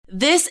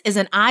This is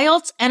an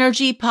IELTS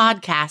Energy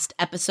Podcast,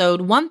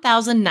 episode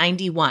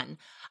 1091.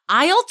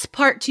 IELTS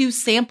Part 2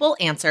 Sample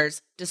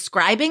Answers,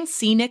 Describing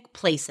Scenic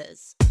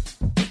Places.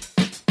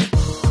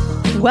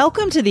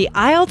 Welcome to the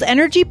IELTS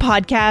Energy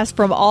Podcast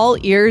from All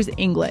Ears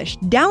English,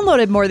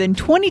 downloaded more than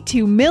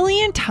 22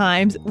 million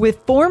times with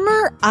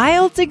former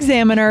IELTS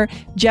examiner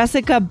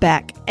Jessica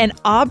Beck and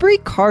Aubrey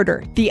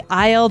Carter, the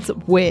IELTS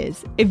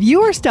whiz. If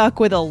you are stuck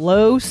with a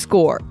low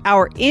score,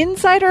 our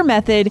Insider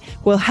Method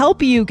will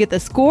help you get the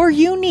score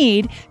you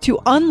need to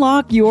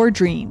unlock your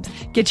dreams.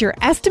 Get your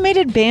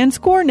estimated band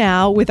score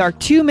now with our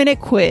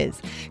 2-minute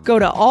quiz. Go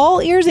to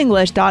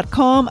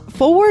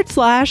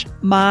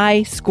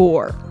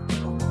allearsenglish.com/myscore.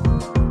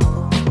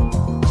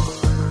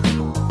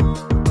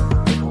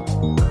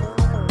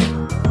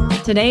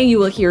 Today, you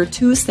will hear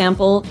 2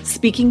 sample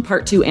Speaking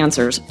Part 2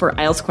 answers for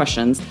IELTS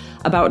questions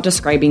about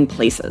describing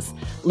places.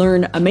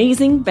 Learn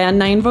amazing Band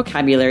 9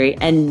 vocabulary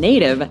and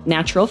native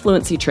natural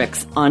fluency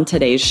tricks on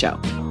today's show.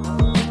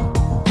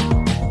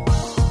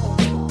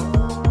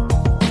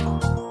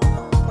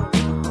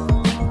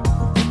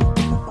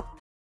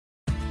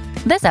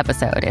 This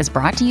episode is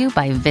brought to you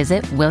by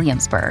Visit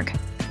Williamsburg.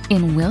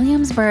 In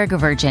Williamsburg,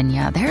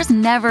 Virginia, there's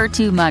never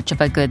too much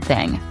of a good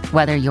thing.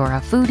 Whether you're a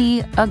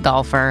foodie, a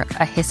golfer,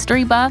 a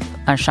history buff,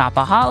 a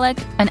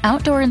shopaholic, an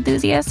outdoor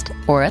enthusiast,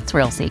 or a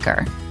thrill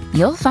seeker,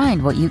 you'll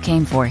find what you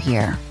came for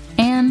here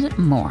and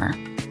more.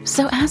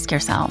 So ask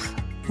yourself,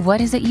 what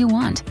is it you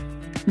want?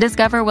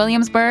 Discover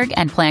Williamsburg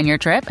and plan your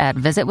trip at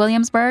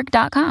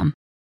visitwilliamsburg.com.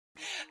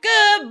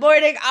 Good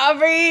morning,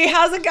 Aubrey.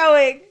 How's it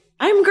going?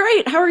 I'm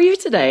great. How are you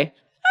today?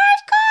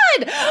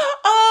 Good.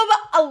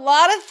 A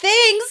lot of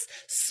things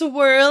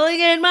swirling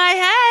in my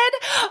head.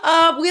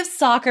 We have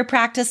soccer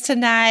practice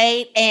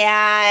tonight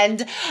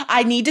and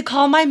I need to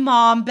call my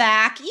mom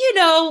back. You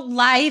know,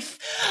 life.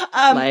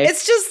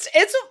 It's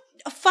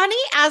funny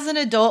as an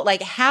adult,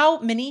 like how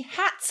many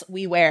hats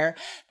we wear.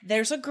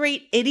 There's a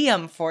great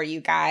idiom for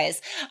you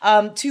guys.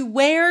 To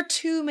wear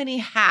too many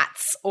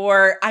hats,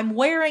 or I'm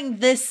wearing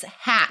this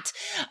hat.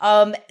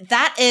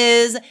 That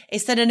is a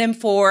synonym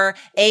for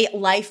a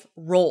life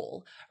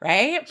role,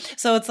 right?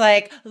 So it's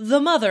like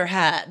the mother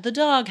hat, the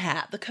dog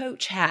hat, the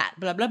coach hat,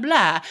 blah, blah,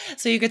 blah.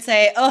 So you could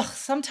say,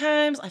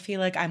 sometimes I feel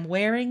like I'm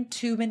wearing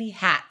too many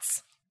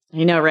hats.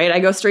 I know, right? I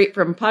go straight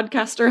from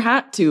podcaster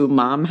hat to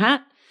mom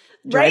hat.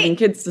 Driving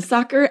kids to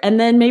soccer, and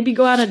then maybe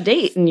go on a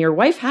date in your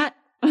wife hat.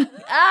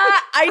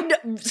 I know.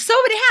 So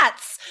many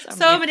hats.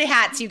 So many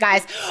hats, you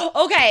guys.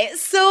 Okay,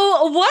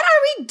 so what are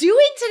we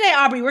doing today,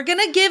 Aubrey? We're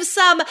going to give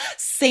some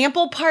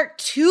sample part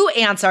 2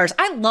 answers.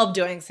 I love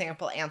doing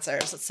sample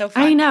answers. It's so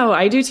fun. I know.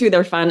 I do too.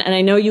 They're fun. And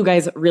I know you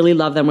guys really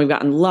love them. We've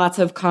gotten lots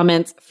of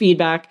comments,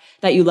 feedback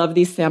that you love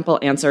these sample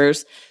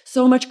answers.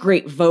 So much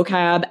great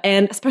vocab,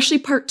 and especially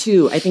part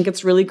 2. I think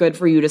it's really good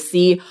for you to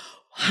see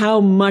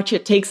how much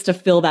it takes to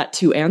fill that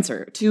 2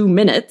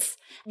 minutes,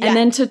 and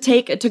then to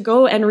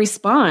go and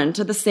respond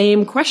to the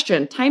same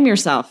question. Time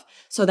yourself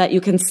so that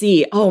you can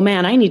see, oh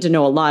man, I need to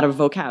know a lot of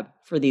vocab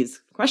for these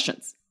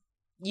questions.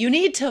 You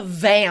need to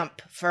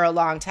vamp for a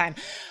long time.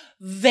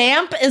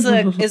 Vamp is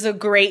a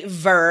great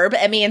verb.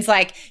 It means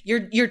like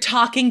you're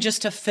talking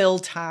just to fill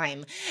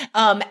time.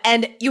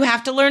 And you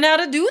have to learn how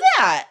to do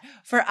that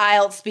for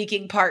IELTS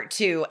Speaking Part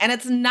 2. And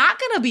it's not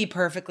going to be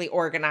perfectly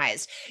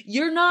organized.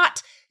 You're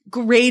not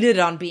graded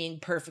on being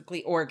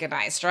perfectly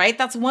organized, right?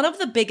 That's one of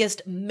the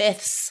biggest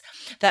myths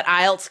that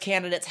IELTS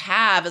candidates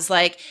have is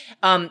like,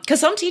 because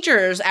some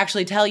teachers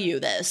actually tell you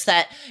this,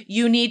 that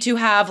you need to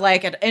have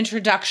like an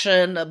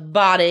introduction, a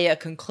body, a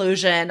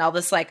conclusion, all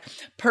this like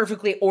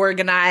perfectly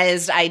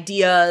organized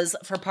ideas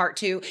for part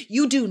 2.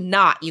 You do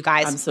not, you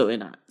guys. Absolutely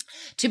not.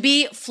 To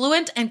be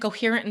fluent and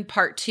coherent in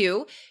part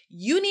 2,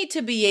 you need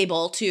to be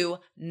able to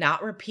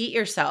not repeat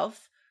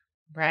yourself,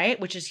 right?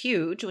 Which is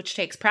huge, which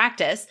takes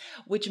practice,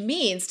 which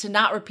means to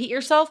not repeat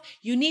yourself,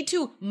 you need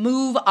to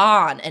move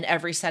on in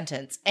every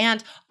sentence.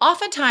 And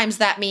oftentimes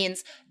that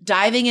means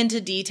diving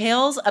into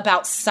details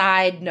about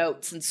side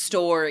notes and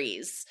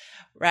stories,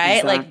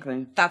 right? Exactly.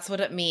 Like that's what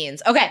it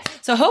means. Okay.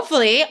 So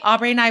hopefully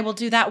Aubrey and I will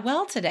do that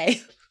well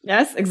today.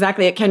 Yes,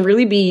 exactly. It can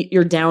really be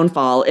your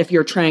downfall if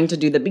you're trying to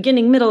do the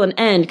beginning, middle, and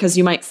end, because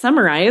you might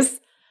summarize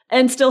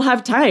and still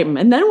have time.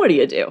 And then what do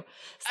you do?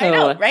 So, I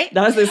know, right?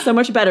 That is so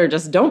much better.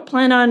 Just don't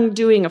plan on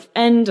doing an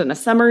end and a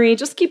summary.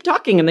 Just keep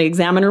talking and the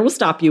examiner will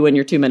stop you when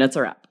your 2 minutes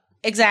are up.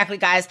 Exactly,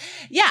 guys.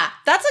 Yeah,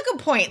 that's a good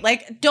point.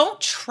 Like,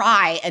 don't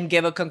try and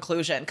give a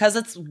conclusion because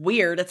it's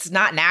weird. It's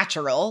not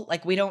natural.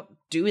 Like, we don't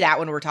do that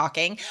when we're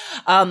talking.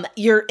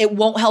 It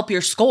won't help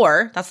your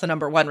score. That's the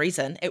number one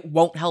reason. It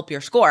won't help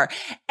your score.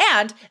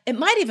 And it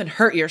might even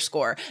hurt your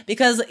score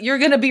because you're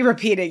going to be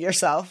repeating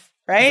yourself,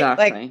 right?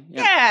 Exactly. Like,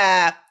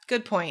 yeah.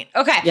 Good point.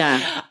 Okay.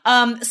 Yeah.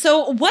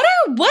 So what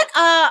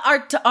are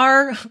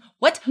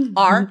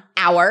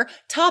our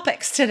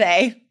topics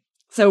today?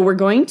 So we're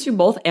going to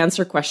both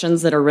answer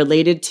questions that are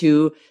related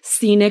to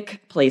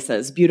scenic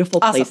places, beautiful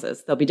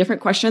places. There'll be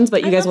different questions,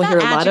 but you guys will hear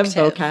a lot of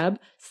vocab.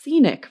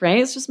 Scenic, right?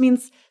 It just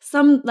means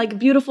some like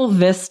beautiful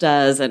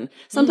vistas and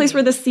someplace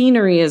where the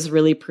scenery is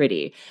really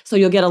pretty. So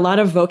you'll get a lot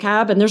of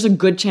vocab, and there's a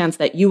good chance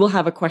that you will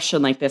have a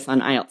question like this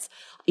on IELTS.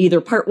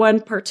 Either part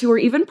 1, part 2, or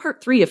even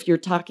part 3 if you're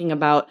talking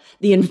about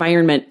the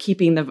environment,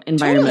 keeping the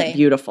environment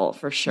beautiful,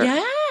 for sure.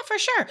 Yeah, for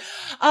sure.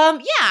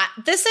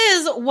 This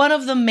is one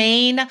of the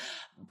main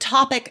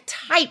topic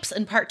types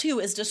in part 2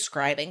 is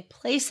describing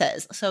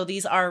places. So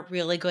these are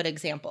really good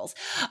examples.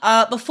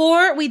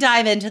 Before we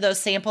dive into those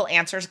sample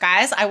answers,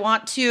 guys, I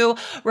want to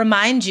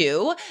remind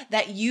you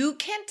that you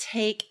can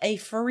take a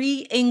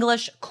free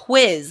English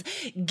quiz.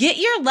 Get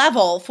your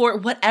level for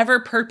whatever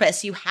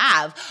purpose you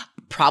have.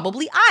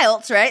 Probably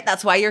IELTS, right?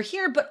 That's why you're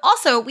here. But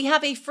also we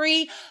have a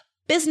free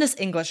business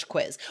English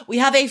quiz. We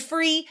have a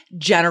free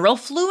general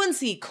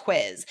fluency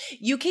quiz.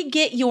 You can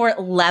get your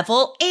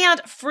level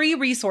and free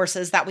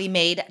resources that we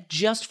made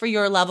just for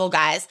your level,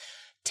 guys.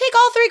 Take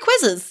all 3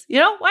 quizzes.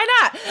 Why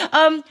not?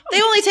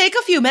 They only take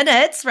a few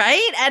minutes,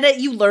 right? And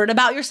you learn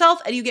about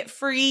yourself and you get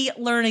free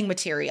learning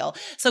material.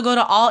 So go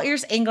to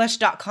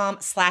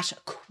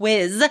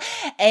allearsenglish.com/quiz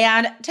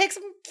and take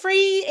some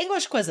free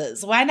English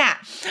quizzes. Why not?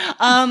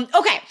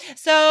 Okay.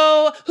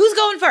 So who's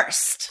going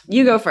first?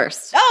 You go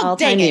first. Oh,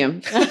 dang it.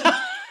 You.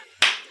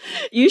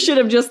 You should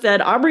have just said,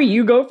 Aubrey,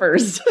 you go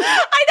first.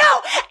 I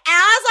know.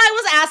 As I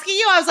was asking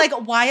you, I was like,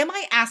 why am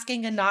I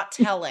asking and not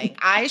telling?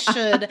 I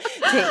should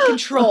take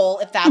control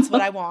if that's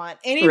what I want.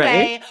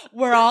 Anyway,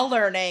 We're all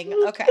learning.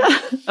 Okay.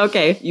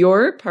 Okay.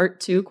 Your part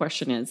 2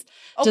 question is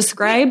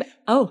describe.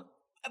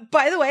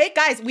 By the way,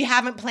 guys, we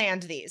haven't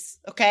planned these.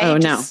 Okay. Oh,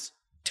 just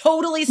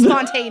totally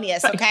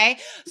spontaneous. Okay.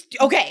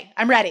 Okay.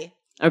 I'm ready.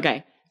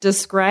 Okay.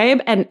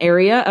 Describe an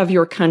area of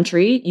your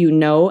country you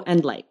know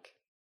and like.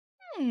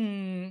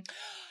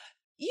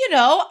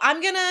 I'm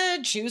going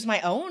to choose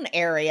my own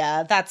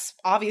area. That's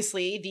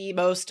obviously the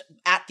most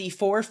at the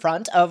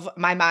forefront of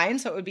my mind,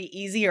 so it would be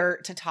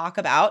easier to talk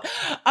about.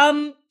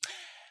 When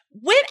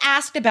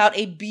asked about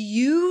a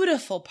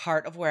beautiful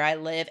part of where I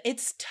live,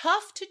 it's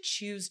tough to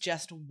choose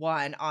just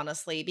one,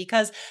 honestly,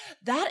 because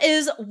that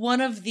is one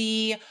of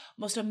the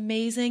most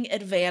amazing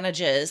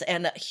advantages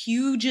and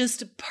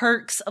hugest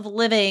perks of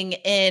living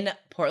in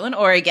Portland,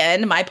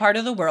 Oregon, my part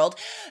of the world,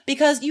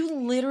 because you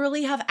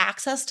literally have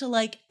access to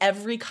like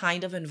every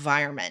kind of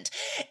environment.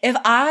 If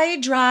I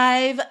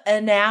drive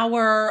an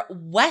hour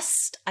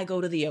west, I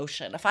go to the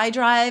ocean. If I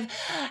drive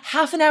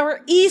half an hour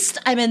east,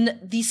 I'm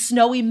in the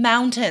snowy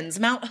mountains.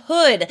 Mount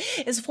Hood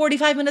is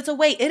 45 minutes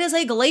away. It is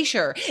a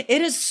glacier.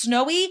 It is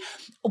snowy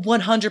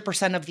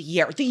 100% of the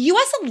year. The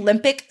U.S.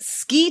 Olympic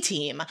ski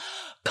team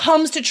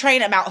comes to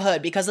train at Mount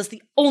Hood because it's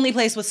the only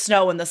place with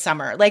snow in the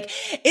summer. Like,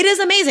 it is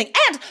amazing.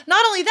 And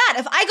not only that,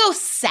 if I go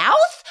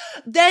south,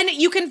 then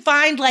you can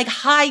find like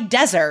high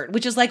desert,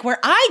 which is like where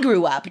I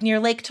grew up near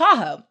Lake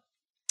Tahoe.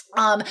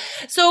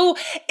 So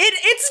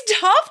it's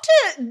tough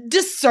to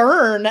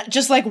discern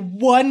just like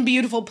one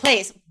beautiful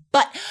place,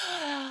 but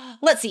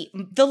let's see.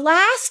 The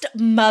last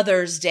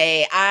Mother's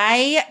Day,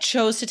 I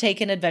chose to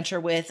take an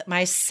adventure with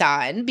my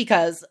son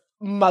because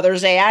Mother's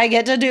Day, I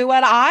get to do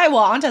what I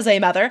want as a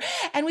mother.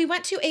 And we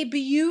went to a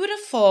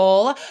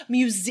beautiful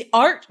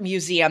art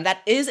museum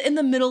that is in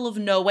the middle of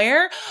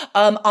nowhere,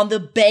 on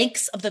the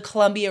banks of the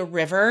Columbia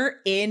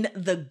River in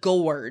the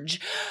Gorge.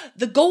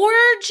 The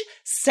Gorge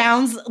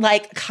sounds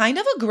like kind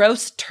of a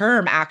gross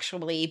term,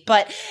 actually,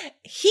 but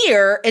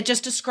here it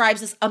just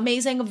describes this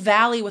amazing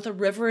valley with a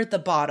river at the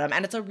bottom.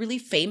 And it's a really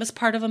famous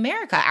part of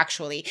America,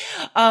 actually.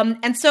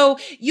 And so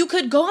you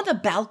could go on the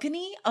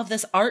balcony of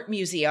this art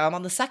museum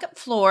on the second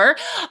floor,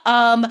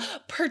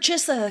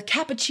 purchase a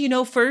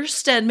cappuccino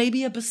first and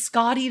maybe a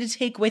biscotti to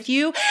take with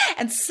you,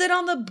 and sit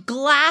on the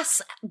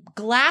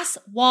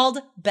glass-walled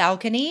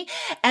balcony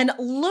and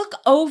look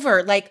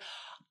over like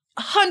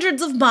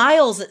hundreds of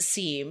miles, it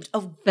seemed.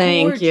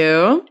 Thank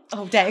you.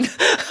 Oh, dang.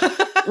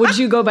 Would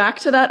you go back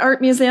to that art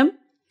museum?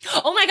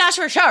 Oh my gosh,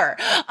 for sure.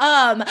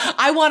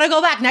 I want to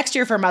go back next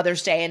year for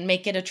Mother's Day and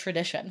make it a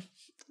tradition.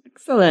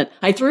 Excellent.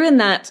 I threw in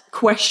that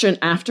question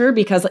after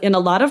because in a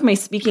lot of my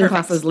speaking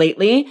classes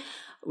lately,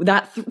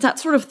 that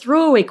sort of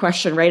throwaway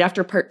question right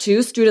after part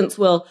 2, students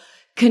will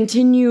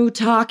continue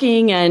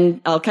talking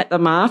and I'll cut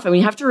them off. And we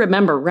have to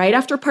remember right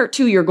after part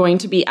 2, you're going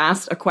to be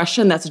asked a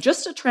question that's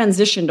just a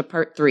transition to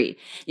part 3.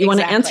 You want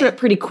to answer it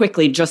pretty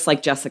quickly, just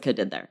like Jessica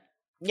did there.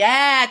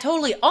 Yeah,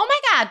 totally. Oh my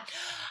God.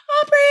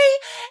 Aubrey,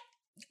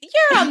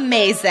 you're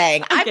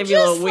amazing. I'm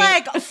just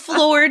like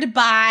floored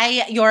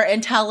by your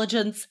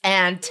intelligence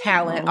and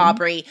talent,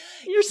 Aubrey.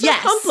 You're so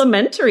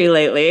complimentary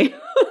lately.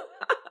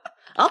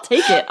 I'll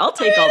take it. I'll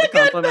take all the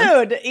compliments.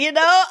 Good mood, and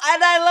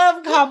I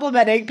love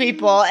complimenting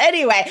people.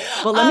 Anyway.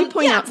 Well, let me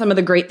point out some of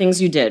the great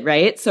things you did,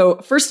 right? So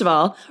first of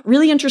all,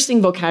 really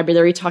interesting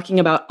vocabulary talking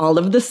about all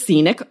of the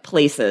scenic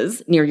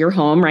places near your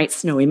home, right?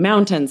 Snowy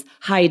mountains,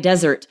 high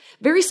desert,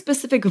 very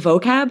specific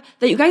vocab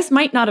that you guys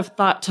might not have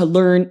thought to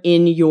learn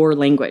in your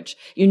language.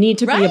 You need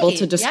to be able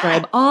to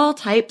describe all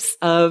types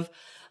of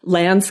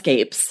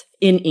landscapes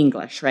in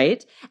English,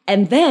 right?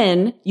 And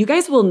then you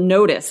guys will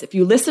notice, if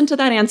you listen to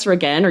that answer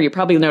again, or you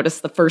probably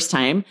noticed the first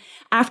time,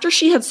 after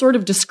she had sort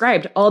of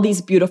described all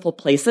these beautiful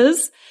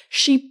places,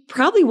 she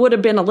probably would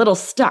have been a little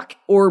stuck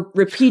or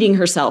repeating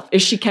herself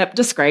as she kept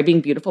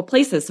describing beautiful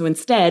places. So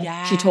instead,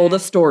 she told a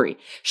story.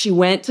 She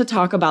went to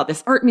talk about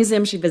this art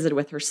museum she visited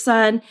with her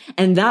son,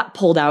 and that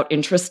pulled out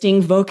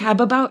interesting vocab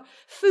about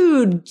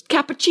food,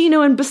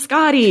 cappuccino and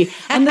biscotti,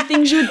 and the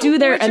things you would do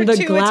there. Which and are the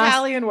two glass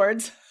Italian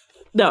words.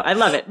 No, I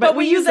love it. But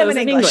we use them in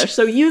English.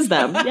 So use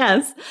them.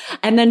 Yes.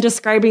 And then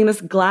describing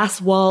this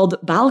glass-walled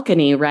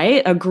balcony,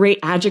 right? A great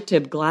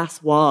adjective,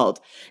 glass-walled.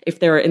 If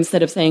they're,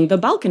 instead of saying the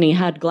balcony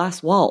had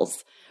glass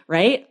walls,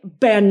 right?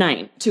 Band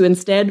 9. To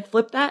instead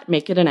flip that,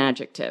 make it an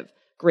adjective.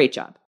 Great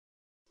job.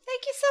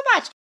 Thank you so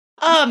much.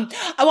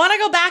 I want to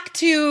go back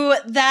to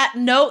that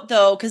note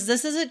though, because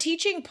this is a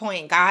teaching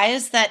point,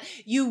 guys, that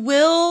you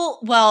will,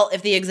 well,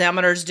 if the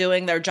examiner's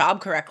doing their job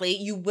correctly,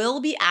 you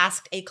will be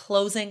asked a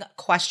closing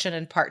question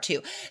in part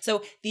 2.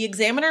 So the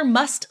examiner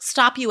must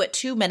stop you at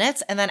 2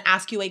 minutes and then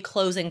ask you a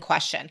closing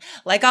question.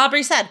 Like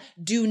Aubrey said,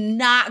 do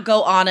not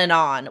go on and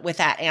on with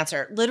that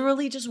answer.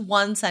 Literally just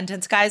one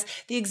sentence, guys.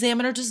 The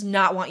examiner does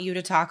not want you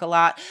to talk a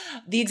lot.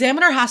 The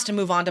examiner has to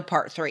move on to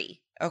part 3.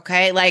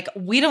 Okay, like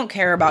we don't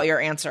care about your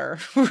answer,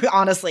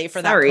 honestly,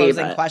 for that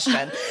closing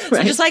question.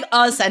 So just like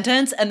a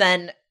sentence and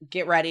then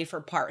get ready for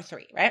part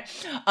 3, right?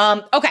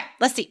 Okay,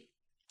 let's see.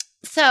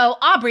 So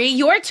Aubrey,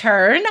 your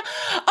turn.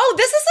 Oh,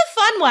 this is a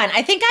fun one.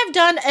 I think I've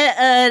done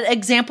an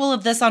example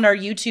of this on our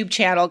YouTube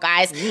channel,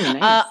 guys. Ooh,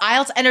 nice.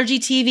 IELTS Energy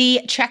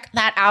TV, check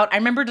that out. I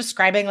remember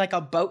describing like a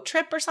boat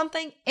trip or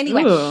something.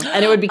 Anyway. Ooh,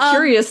 and it would be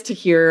curious to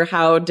hear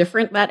how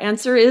different that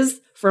answer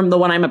is from the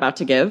one I'm about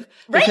to give,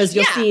 because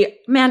you'll see,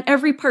 man,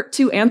 every part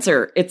 2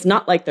 answer, it's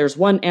not like there's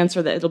one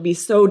answer that it'll be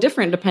so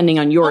different depending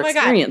on your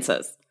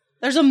experiences. God.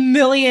 There's a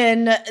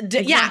million,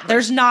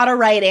 there's not a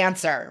right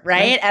answer,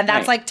 right? And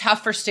that's like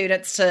tough for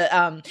students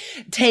to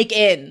take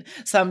in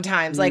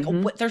sometimes. Like,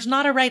 there's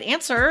not a right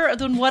answer,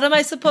 then what am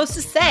I supposed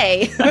to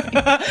say?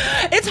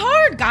 It's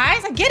hard,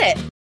 guys, I get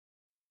it.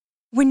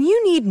 When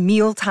you need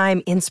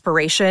mealtime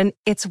inspiration,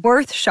 it's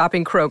worth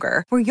shopping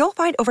Kroger, where you'll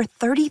find over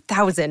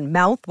 30,000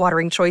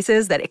 mouth-watering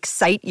choices that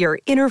excite your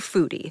inner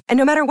foodie. And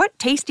no matter what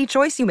tasty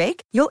choice you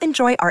make, you'll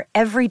enjoy our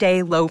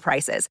everyday low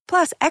prices,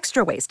 plus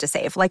extra ways to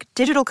save, like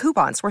digital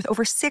coupons worth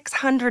over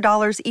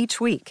 $600 each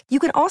week. You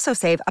can also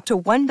save up to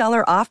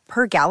 $1 off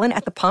per gallon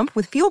at the pump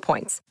with fuel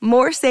points.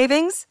 More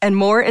savings and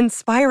more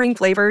inspiring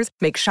flavors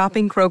make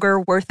shopping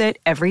Kroger worth it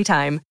every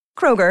time.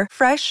 Kroger,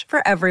 fresh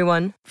for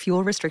everyone.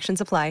 Fuel restrictions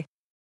apply.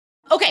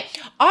 Okay,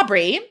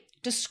 Aubrey,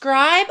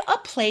 describe a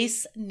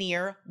place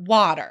near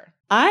water.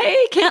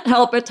 I can't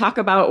help but talk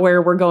about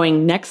where we're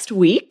going next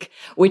week,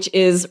 which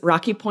is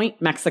Rocky Point,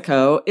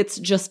 Mexico. It's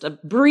just a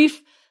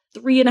brief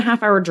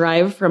 3.5-hour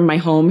drive from my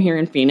home here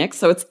in Phoenix.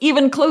 So it's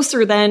even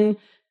closer than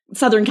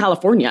Southern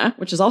California,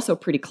 which is also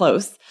pretty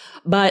close.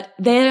 But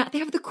they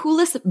have the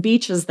coolest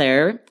beaches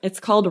there.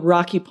 It's called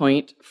Rocky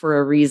Point for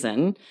a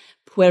reason.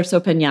 Puerto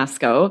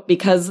Peñasco,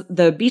 because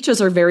the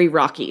beaches are very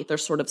rocky.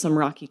 There's sort of some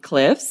rocky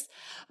cliffs.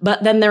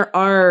 But then there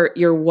are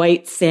your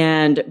white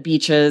sand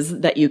beaches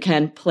that you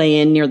can play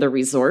in near the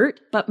resort.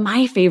 But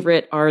my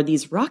favorite are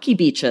these rocky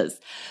beaches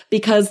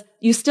because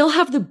you still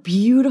have the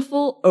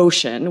beautiful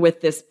ocean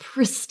with this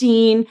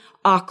pristine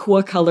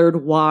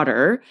aqua-colored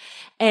water.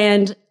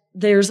 And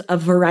there's a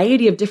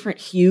variety of different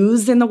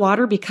hues in the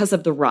water because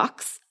of the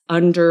rocks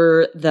on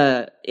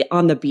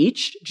the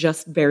beach,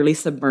 just barely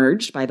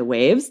submerged by the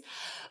waves.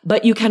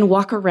 But you can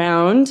walk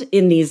around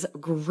in these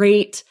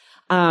great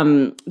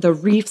the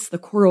reefs, the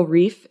coral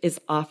reef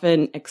is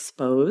often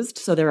exposed.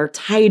 So there are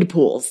tide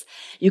pools.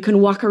 You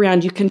can walk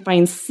around. You can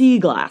find sea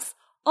glass,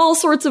 all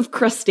sorts of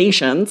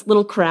crustaceans,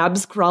 little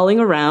crabs crawling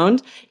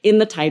around in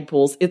the tide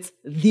pools. It's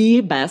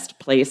the best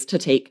place to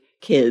take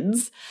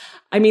kids.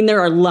 I mean,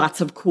 there are lots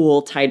of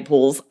cool tide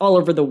pools all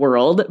over the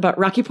world, but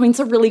Rocky Point's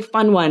a really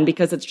fun one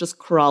because it's just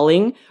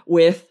crawling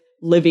with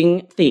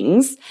living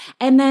things.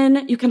 And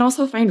then you can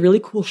also find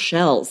really cool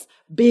shells,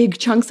 big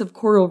chunks of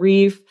coral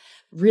reef,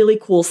 really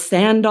cool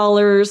sand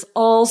dollars,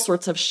 all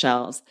sorts of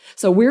shells.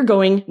 So we're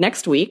going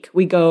next week.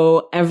 We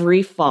go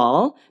every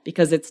fall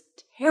because it's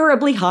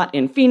terribly hot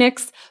in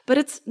Phoenix, but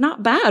it's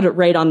not bad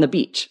right on the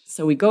beach.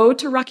 So we go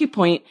to Rocky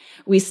Point.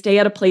 We stay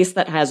at a place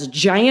that has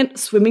giant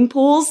swimming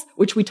pools,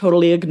 which we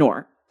totally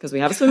ignore because we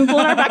have a swimming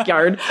pool in our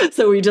backyard.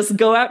 So we just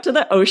go out to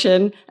the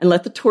ocean and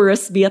let the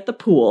tourists be at the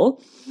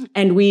pool.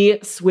 And we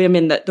swim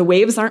in the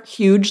waves aren't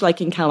huge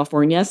like in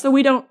California. So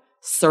we don't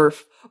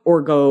surf or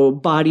go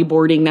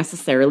bodyboarding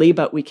necessarily,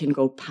 but we can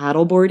go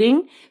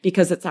paddleboarding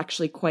because it's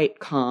actually quite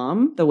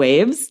calm, the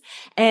waves.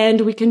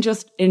 And we can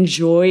just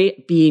enjoy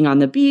being on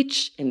the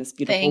beach in this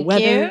beautiful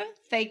weather.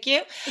 Thank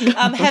you.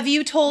 Have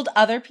you told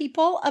other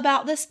people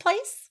about this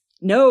place?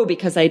 No,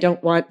 because I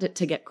don't want it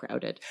to get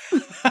crowded.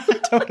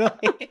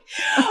 Totally.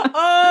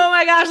 Oh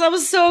my gosh, that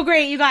was so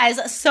great, you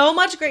guys. So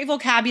much great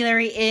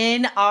vocabulary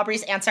in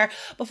Aubrey's answer.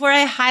 Before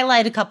I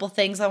highlight a couple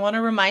things, I want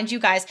to remind you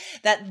guys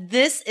that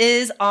this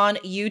is on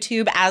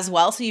YouTube as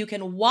well, so you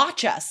can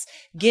watch us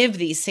give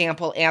these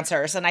sample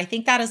answers. And I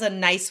think that is a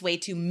nice way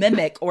to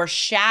mimic or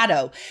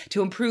shadow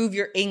to improve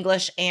your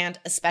English and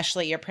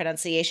especially your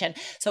pronunciation.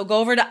 So go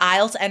over to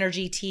IELTS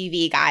Energy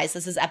TV, guys.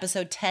 This is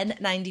episode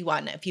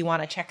 1091 if you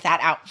want to check that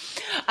out.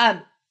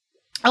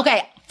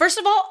 Okay, first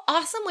of all,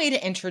 awesome way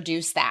to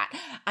introduce that.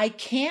 I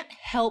can't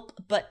help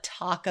but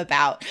talk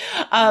about.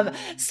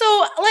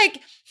 So like,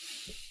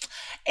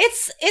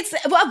 it's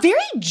a very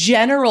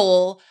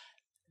general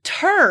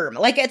term.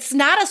 Like, it's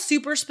not a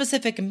super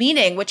specific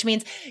meaning, which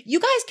means you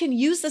guys can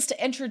use this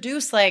to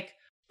introduce like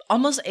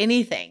almost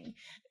anything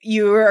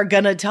you are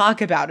going to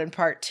talk about in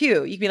part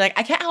 2. You can be like,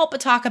 I can't help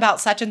but talk about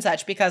such and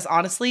such because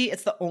honestly,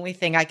 it's the only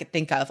thing I could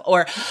think of.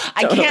 Or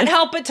I can't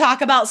help but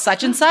talk about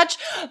such and such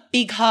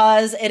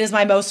because it is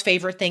my most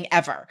favorite thing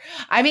ever.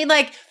 I mean,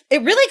 like,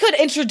 it really could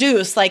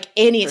introduce like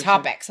any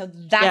topic. So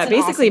that's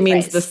basically awesome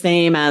means phrase. the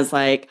same as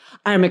like,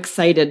 I'm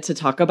excited to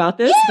talk about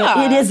this.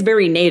 But it is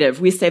very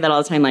native. We say that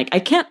all the time. Like, I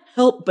can't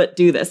help but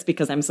do this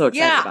because I'm so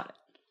excited about it.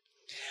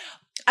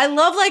 I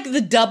love like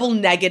the double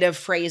negative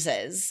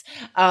phrases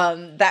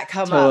that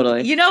come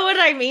up. You know what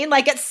I mean?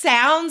 Like it's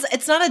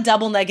not a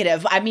double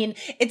negative. I mean,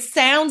 it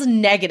sounds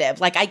negative,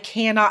 like I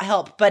cannot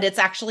help, but it's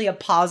actually a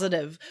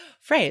positive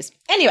phrase.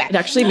 Anyway. It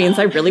actually means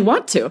I really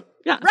want to.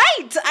 Yeah.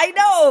 Right. I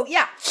know.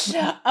 Yeah.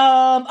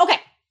 Okay.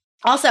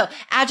 Also,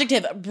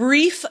 adjective,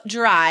 brief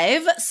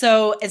drive.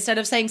 So instead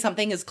of saying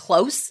something is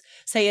close,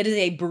 say it is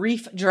a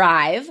brief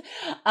drive,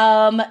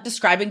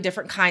 describing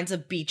different kinds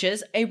of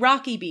beaches, a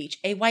rocky beach,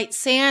 a white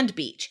sand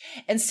beach.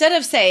 Instead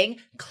of saying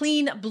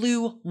clean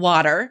blue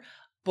water,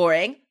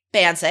 boring,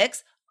 band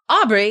 6,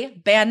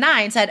 Aubrey, band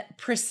 9, said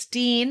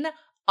pristine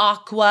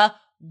aqua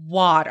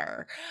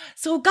water.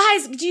 So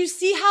guys, do you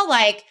see how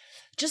like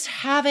just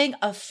having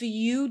a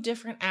few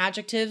different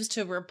adjectives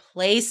to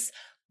replace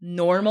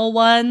normal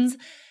ones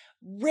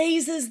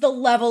raises the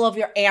level of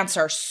your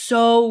answer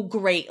so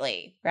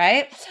greatly,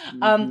 right?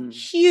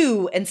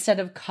 Hue instead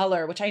of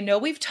color, which I know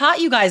we've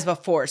taught you guys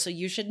before, so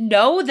you should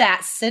know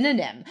that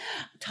synonym.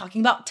 I'm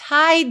talking about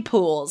tide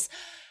pools.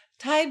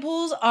 Tide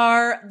pools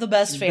are the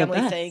best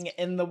family thing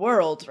in the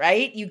world,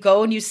 right? You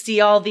go and you see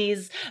all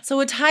these.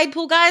 So a tide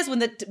pool, guys, when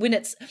the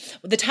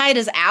tide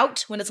is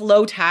out, when it's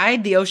low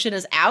tide, the ocean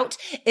is out,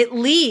 it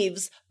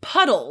leaves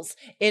puddles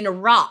in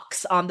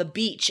rocks on the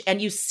beach,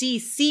 and you see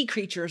sea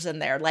creatures in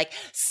there, like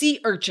sea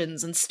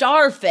urchins and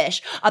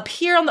starfish. Up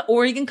here on the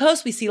Oregon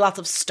coast, we see lots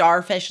of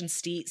starfish and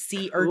sea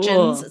urchins.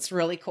 Cool. It's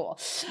really cool.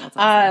 That's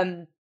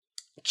awesome.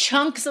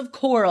 Chunks of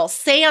coral,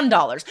 sand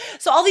dollars.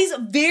 So all these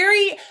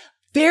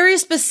very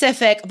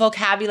specific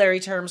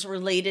vocabulary terms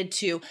related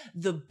to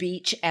the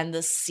beach and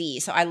the sea.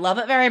 So I love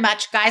it very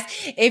much, guys.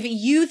 If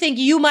you think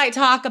you might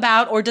talk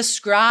about or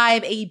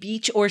describe a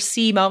beach or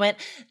sea moment,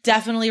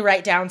 definitely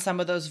write down some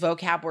of those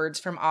vocab words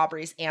from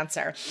Aubrey's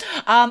answer.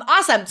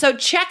 Awesome. So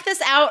check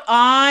this out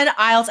on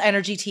IELTS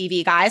Energy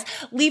TV, guys.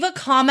 Leave a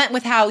comment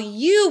with how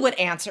you would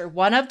answer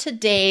one of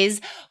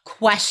today's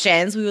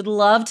questions. We would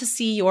love to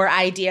see your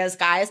ideas,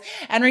 guys.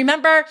 And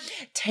remember,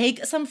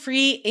 take some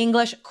free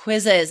English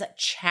quizzes.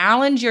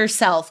 Challenge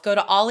yourself. Go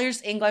to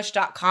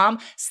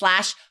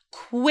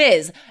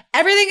allearsenglish.com/quiz.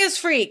 Everything is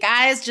free,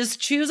 guys. Just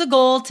choose a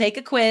goal, take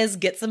a quiz,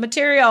 get some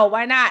material.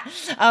 Why not?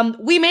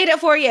 We made it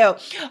for you.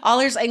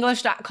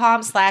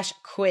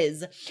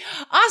 allearsenglish.com/quiz.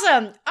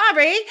 Awesome.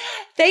 Aubrey,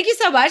 thank you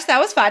so much. That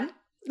was fun.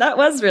 That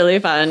was really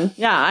fun.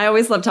 Yeah, I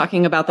always love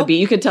talking about the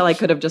beach. You could tell I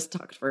could have just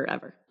talked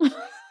forever.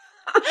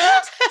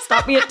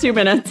 Stop me at 2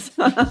 minutes.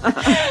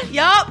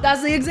 Yup,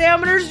 that's the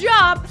examiner's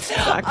job.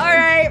 Exactly. All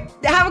right.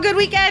 Have a good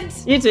weekend.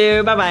 You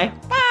too. Bye-bye.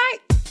 Bye.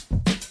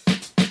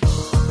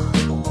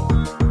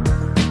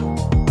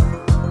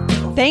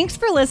 Thanks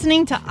for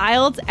listening to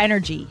IELTS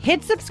Energy.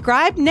 Hit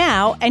subscribe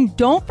now and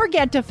don't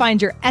forget to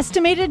find your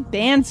estimated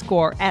band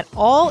score at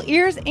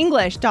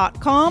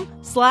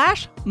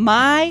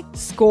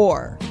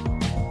allearsenglish.com/myscore.